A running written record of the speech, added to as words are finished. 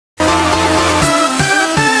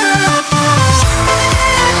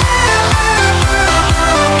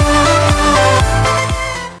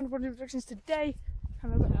instructions today.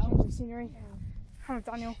 I'm a bit of change of scenery. I'm with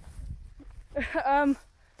Daniel. Yeah,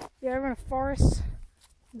 we're in a forest.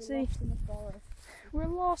 You can see. Lost in the forest. We're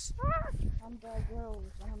lost. Ah! I'm Bear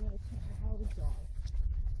Grylls and I'm going to teach you how to drive.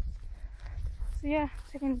 So yeah,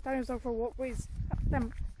 taking Daniel's dog for a walk, but he's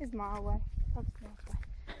a mile away.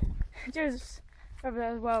 Joseph's over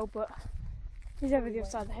there as well, but he's over the other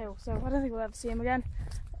side of the hill, so I don't think we'll ever see him again.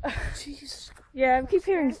 Jesus Christ. Yeah, we keep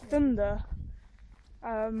hearing thunder.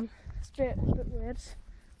 It's a bit weird.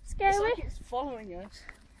 Scary. It's like it's following us.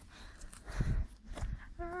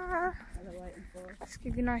 Ah, And they're waiting for us. let's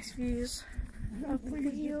give you nice views of the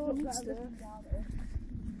field and stuff.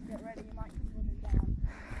 Get ready, you might come running down.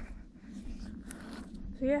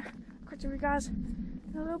 So yeah, catch up with you guys in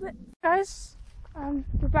a little bit. Guys,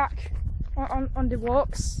 we're back on the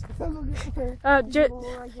walks.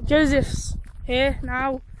 Joseph's here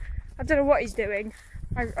now. I don't know what he's doing.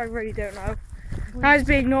 I really don't know. Now he's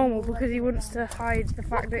being normal because he wants to hide the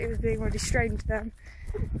fact that he was being really strange then.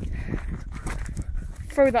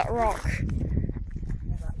 Throw that rock.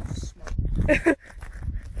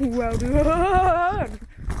 Well done.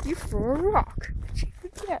 You threw a rock. Did you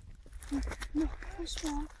forget? No, this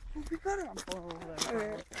one will be better on four.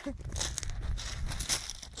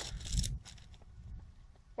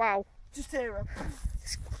 Wow. Just hear him.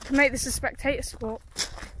 To make this a spectator sport.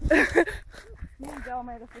 Me and Dale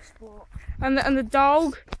made up a sport. And the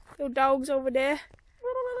dog, little dog's over there,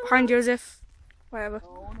 behind Joseph, whatever.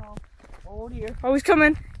 Oh no! Oh dear! Oh, he's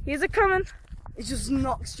coming. He's a coming. It just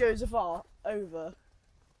knocks Joseph over.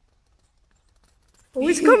 Oh,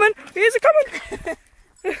 he's coming. He's a coming.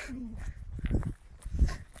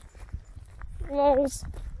 Lols.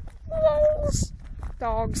 Lols.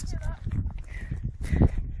 Dogs.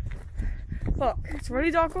 Look, it's really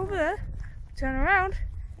dark over there. Turn around.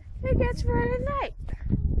 It gets really light.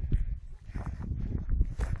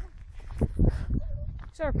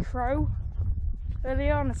 Saw a crow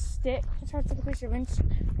earlier on a stick. I tried to take a picture of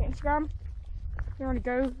Instagram. Didn't really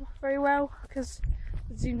go very well because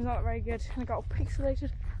the zoom's not very good and it got all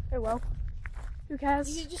pixelated. Oh well. Who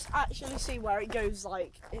cares? You can just actually see where it goes,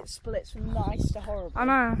 like it splits from nice to horrible. I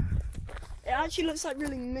know. It actually looks like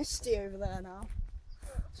really misty over there now.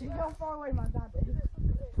 So you go far away, my dad is.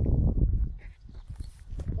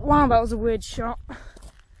 Wow, that was a weird shot.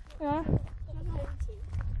 Yeah.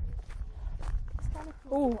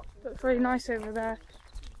 Oh, looks really nice over there.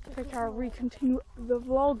 I think I'll recontinue the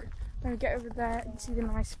vlog. Then we get over there and see the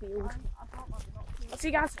nice field. I'll see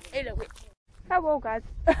you guys in a little bit. Hello guys.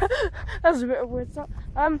 That was a bit of a weird shot.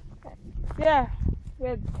 Yeah,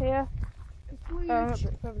 we're here. A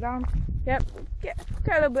bit further down. Yep. Get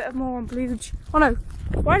a little bit more on Bleach. Oh no.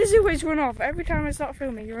 Why does he always run off? Every time I start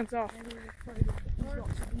filming, he runs off.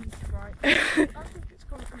 I think it's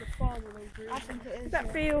coming from the farm. I think it is.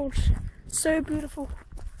 That field, so beautiful.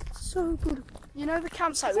 So beautiful. You know the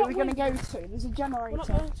campsite we were going to go to? There's a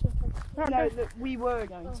generator. No, that we were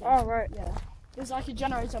going to. Oh, right. Yeah. There's like a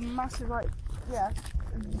generator, massive, like, yeah,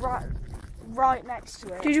 right next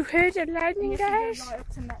to it. Did you hear the lightning, guys? Right up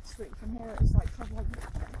to next week. From here, it's like probably.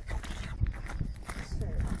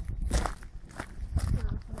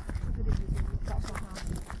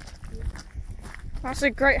 That's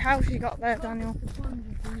a great house you got there, Daniel.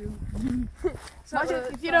 So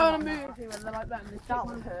if you don't want to move when they're like that, that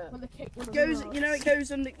would hurt. It goes, you know, it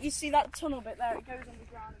goes under. You see that tunnel bit there? It goes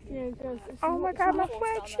underground. Yeah, it goes. Oh my God, my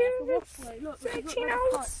sweatshirt!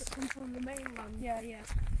 Sweatshirt! From the mainland. Yeah, yeah.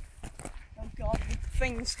 Oh God,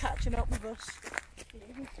 things catching up with us.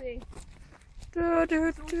 You can see.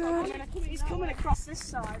 He's coming across this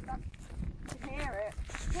side. You can hear it.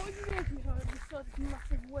 What would you do if you heard this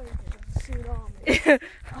massive wave of tsunami?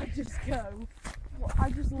 I just go. What, I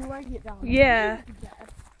just leg it down. Yeah.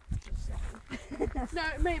 No,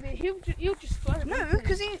 maybe he'll just float. No,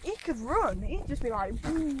 because he could run. He'd just be like,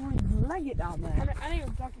 leg it down there. And he'll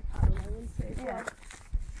doggy paddle, wouldn't he? Yeah.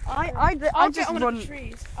 I'll just get on run. one of the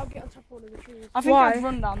trees. I'll get on top of one of the trees. I think Why? I'd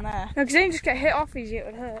run down there. No, because then you just get hit off easy, it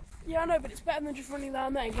would hurt. Yeah, I know, but it's better than just running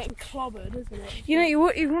down there and getting clobbered, isn't it? You know, you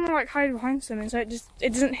want to like hide behind something so it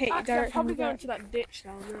doesn't hit you Actually, directly. I'd probably go into that ditch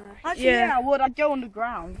down there. Actually, Yeah. yeah, I would. I'd go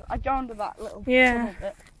underground. I'd go under that little tunnel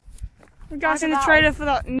bit. We guys in the Either that trailer for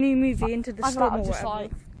that new movie, Into the I'd Storm or just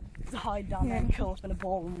whatever. like hide down there and curl up in a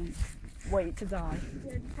ball and wait to die.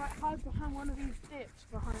 Yeah, just like hide behind one of these dips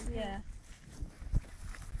behind here.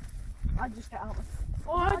 I'd just get out.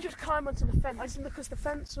 Or I'd just climb onto the fence, because the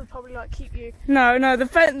fence would probably like keep you. No,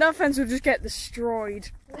 that fence will just get destroyed.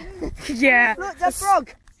 Yeah. Look, that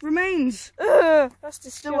frog remains. Ugh, that's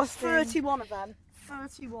disgusting. There were 31 of them.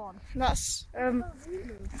 31. That's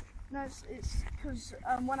No, it's because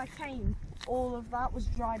when I came, all of that was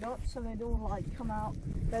dried up, so they'd all like come out.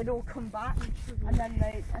 They'd all come back, and then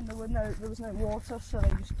there was no water, so they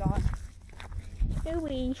just died.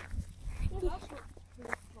 Ooey.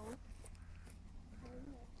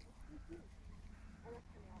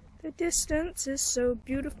 The distance is so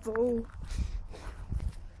beautiful.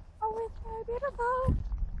 Oh, it's so beautiful.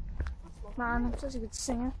 Man, I'm such a good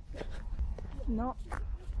singer. Not.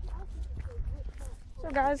 So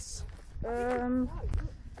guys,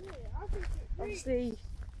 obviously,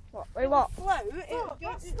 what? Wait, what?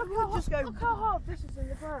 Just go. Look how hard this is in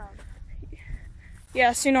the ground.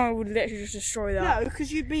 Yeah, Tsunami would literally just destroy that. No,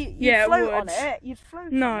 because you'd Yeah, it float would. on it. You'd float.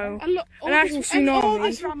 No. On it. And look, An actual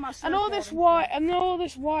tsunami. And all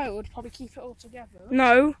this wire would probably keep it all together.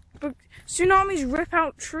 No, but tsunamis rip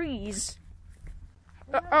out trees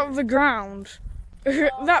out of the ground.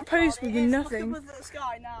 That post would be nothing. Look at the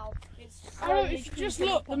sky now. Oh, it's just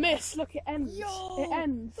look, the mist. Look, it ends. Yo, it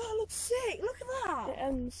ends. That looks sick. Look at that. It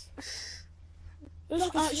ends.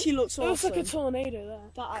 That actually looks awesome. It looks like a tornado there.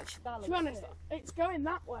 That looks To be honest, sick. it's going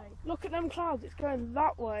that way. Look at them clouds. It's going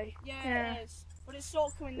that way. Yeah. It is. But it's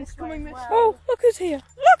sort of coming this way. coming as this well. Oh, look who's here!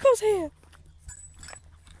 Look who's here!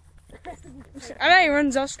 And then he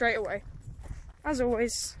runs us straight away. As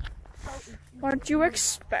always. What do you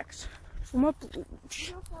expect from a blue?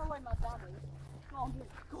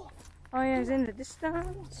 Oh yeah, it's in the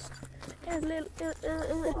distance. Yeah, a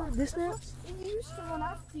little distance. It used to run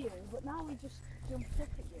after you, but now we just jump up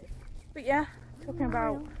at you. But yeah, talking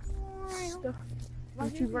about stuff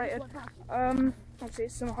YouTube rated. Obviously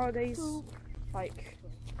it's summer holidays. Like,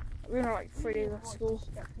 we're not like 3 days off school.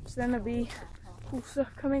 So then there'll be cool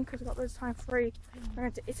stuff coming because I've got loads of time free. I'm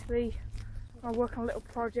going to Italy. I'll work on a little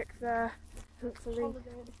project there, hopefully.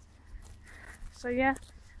 So yeah,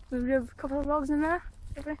 we'll do a couple of vlogs in there.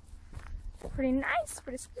 Hopefully. Pretty nice,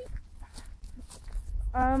 pretty sweet.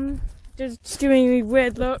 Just doing me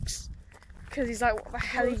weird looks because he's like, what the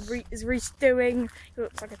hell is Reese doing? He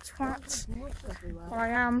looks like a twat. Well, I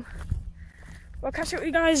am. Well, I'll catch up with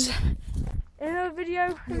you guys in another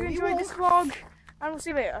video. Hope you enjoyed this vlog, and we'll see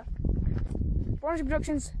you later. Orange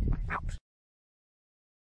Productions out.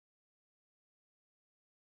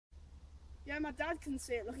 Yeah, my dad can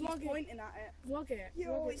see it. Look, he's pointing at it. Vlog it. Yo,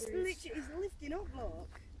 Vlog it, it's Reese. literally, it's lifting up,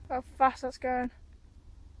 look. How fast that's going.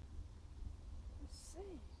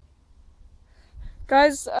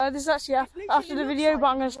 Guys, this is actually after the video, but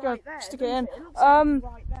I'm going to go stick it in.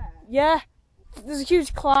 Yeah, there's a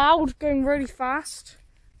huge cloud going really fast.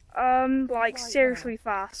 Like seriously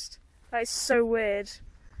fast. That is so weird.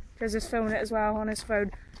 Because he's filming it as well on his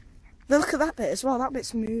phone. Look at that bit as well. That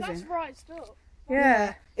bit's moving. That's right stuff.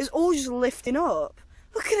 Yeah. It's all just lifting up.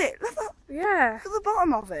 Look at it. Look at Yeah. the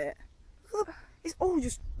bottom of it. Look, it's all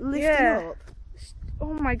just lifting up.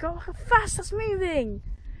 Oh my god, how fast that's moving!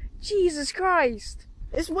 Jesus Christ!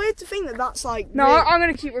 It's weird to think that that's like. No, I'm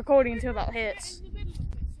going to keep recording until that hits.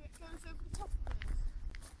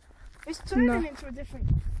 It's turning into a different.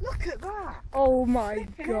 Look at that. Oh my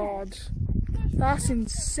god. That's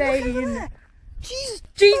insane.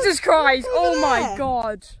 Jesus Christ! Look Oh at my that.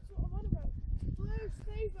 god.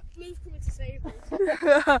 Blue's coming to save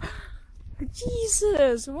us.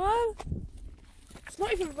 Jesus, what? It's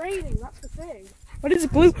not even raining, that's the thing. What is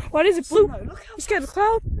it, blue? What is it, blue? No, look how You scared of the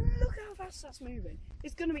cloud? Look how fast that's moving.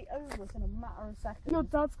 It's going to be over us in a matter of seconds. Your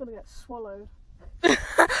dad's gonna get swallowed.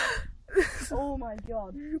 Oh my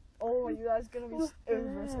god. Oh, you guys going to be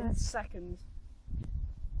over us in seconds.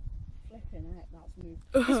 Flipping heck, that's moving.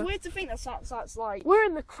 It's weird to think that's like. We're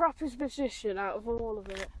in the crappiest position out of all of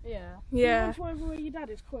it. Yeah. Yeah. You want to where your dad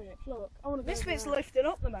is quick. Look, I want to go. This bit's there. lifted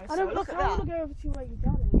up the most. I so don't look at I want that. to go over to where your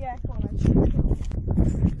dad is. Yeah, come on then.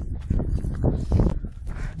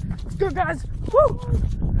 Let's go, guys. Woo!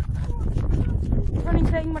 Running,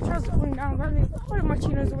 taking my trousers falling down. Running. Why do my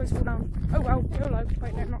chinos always fall down? Oh well, YOLO.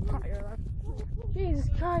 Wait, no, not YOLO. Jesus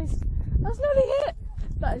Christ. That's nearly hit.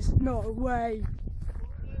 That is no way.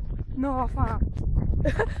 No, fam.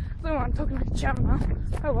 Blue, I'm talking like a champ now.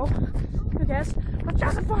 Oh well. Who cares? My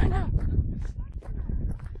trousers are flying now.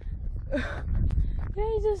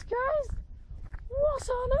 Jesus Christ. What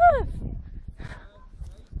on earth?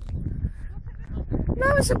 No,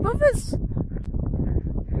 it's above us.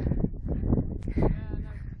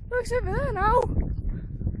 No, it's over there now.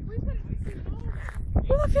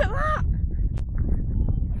 Look at that.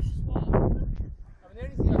 The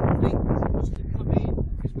only thing I think is it must have come in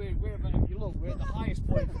because we're if you look, we're at the highest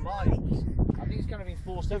point for miles. I think it's kind of been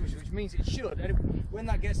forced over, which means it should. And when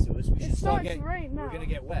that gets to us, we should start getting. We're going to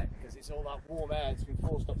get wet because it's all that warm air that's been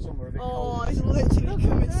forced up somewhere a bit cold. Oh, it's literally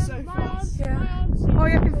coming so fast. Yeah. Oh,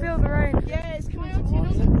 you can feel the rain. Yeah, it's coming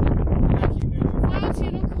towards us.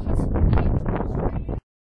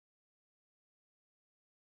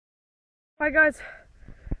 guys.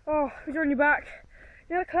 Oh, we joined you back.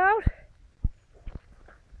 You know the cloud?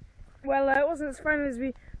 Well, it wasn't as friendly as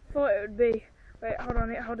we thought it would be. Wait, hold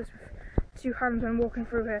on, hold this with 2 hands when walking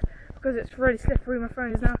through here because it's really slippery. My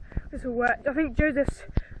phone is now just all wet. I think Joseph's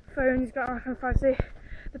phone, he's got an iPhone 5C.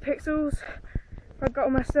 The pixels, I got all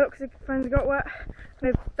messed up because the phones got wet and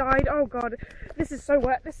they've died. Oh god, this is so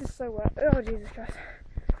wet. This is so wet. Oh Jesus Christ.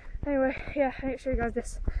 Anyway, yeah, I need to show you guys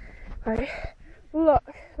this. Right, look,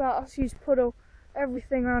 that huge puddle.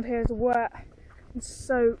 Everything around here is wet and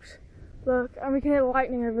soaked. Look, and we can hear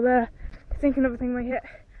lightning over there. I think another thing may hit.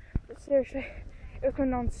 But seriously, it was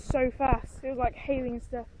coming on so fast. It was like hailing and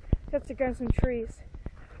stuff. We had to go in some trees.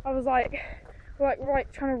 I was like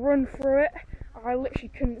right trying to run through it. I literally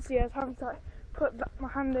couldn't see. I was having to like put my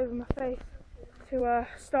hand over my face to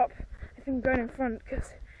stop anything going in front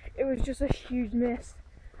because it was just a huge mist.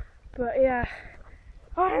 But yeah,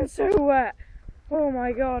 I am so wet. Oh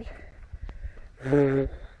my god.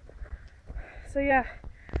 So yeah,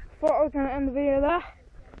 I thought I was going to end the video there,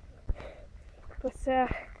 but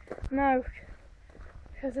no,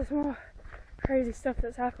 because there's more crazy stuff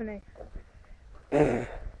that's happening.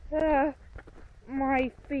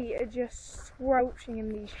 My feet are just squelching in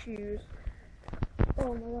these shoes.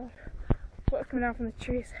 Oh my god, what's coming out from the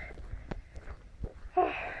trees.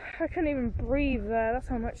 I couldn't even breathe there, that's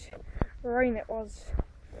how much rain it was.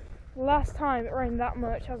 The last time it rained that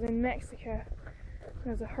much I was in Mexico.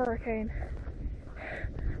 There was a hurricane.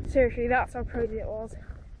 Seriously, that's how crazy it was.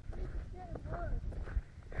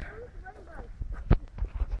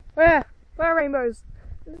 Where? Where are rainbows?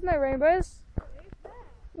 There's no rainbows.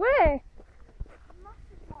 Where?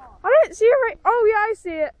 I don't see a oh yeah, I see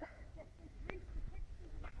it.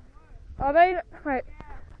 Are they? Wait.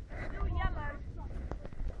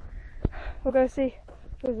 We'll go see.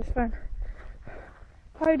 Where's this phone?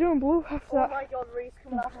 How you doing, Blue? After Oh that. my god, Reese,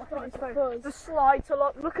 come on. The slide to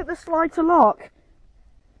lock. Look at the slide to lock.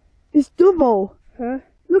 It's double. Huh?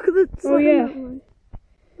 Look at the Oh yeah.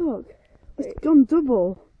 Look. It's gone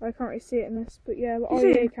double. I can't really see it in this, but yeah. But, You oh see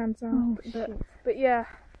yeah, it? you can tell. Oh, But yeah.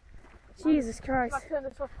 Jesus Christ. I turn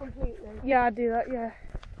this off completely. Yeah, I do that. Yeah.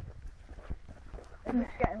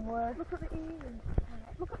 It's getting worse. Look at the ears.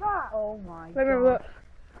 Look at that. Oh my Let me god. look.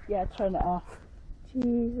 Yeah, turn it off.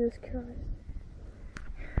 Jesus Christ.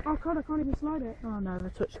 Oh god, I can't even slide it. Oh no, the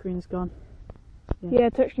touchscreen's gone. Yeah,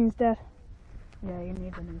 touchscreen's dead. Yeah, you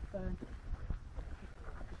need a new phone.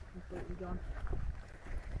 Completely gone.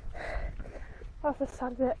 That's the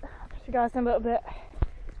sad bit. I'll put you guys in a little bit.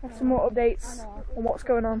 Have some more updates on what's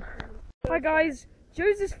going on. Hi guys,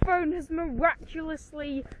 Joseph's phone has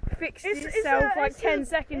miraculously fixed itself like 10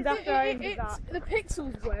 seconds after I ended that. The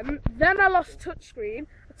pixels went, then I lost touchscreen,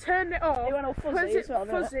 I turned it off, It went all put fuzzy it as well,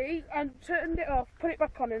 didn't it? fuzzy, and turned it off, put it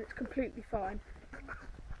back on, and it's completely fine.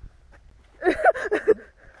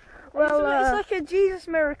 Well, it's like a Jesus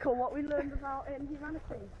miracle, what we learned about in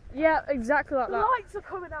humanity. yeah, exactly like The that. lights are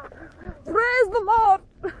coming out. Praise the Lord!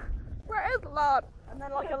 Praise the Lord! And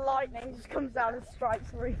then like a lightning just comes down and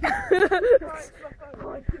strikes Reese.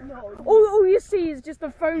 All you see is just the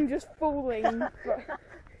phone just falling.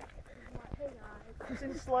 It's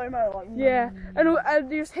in slow-mo, like... Yeah, and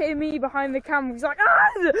you just hear me behind the camera. He's like,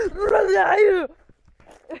 ah!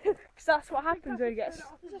 Because that's what happens when he gets.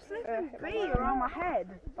 There's a flipping bee around my head.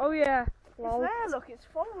 Oh yeah. It's there, look, it's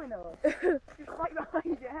following us. It's right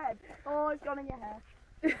behind your head. Oh, it's gone in your hair.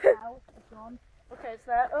 Ow, it's gone. Okay, it's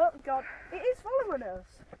there. Oh, God. It is following us.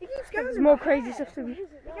 It keeps going. There's in more my crazy hair. stuff to It goes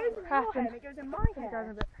in your happen. head, it goes in my hair. Guys,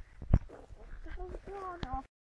 a bit. What the hell's going on?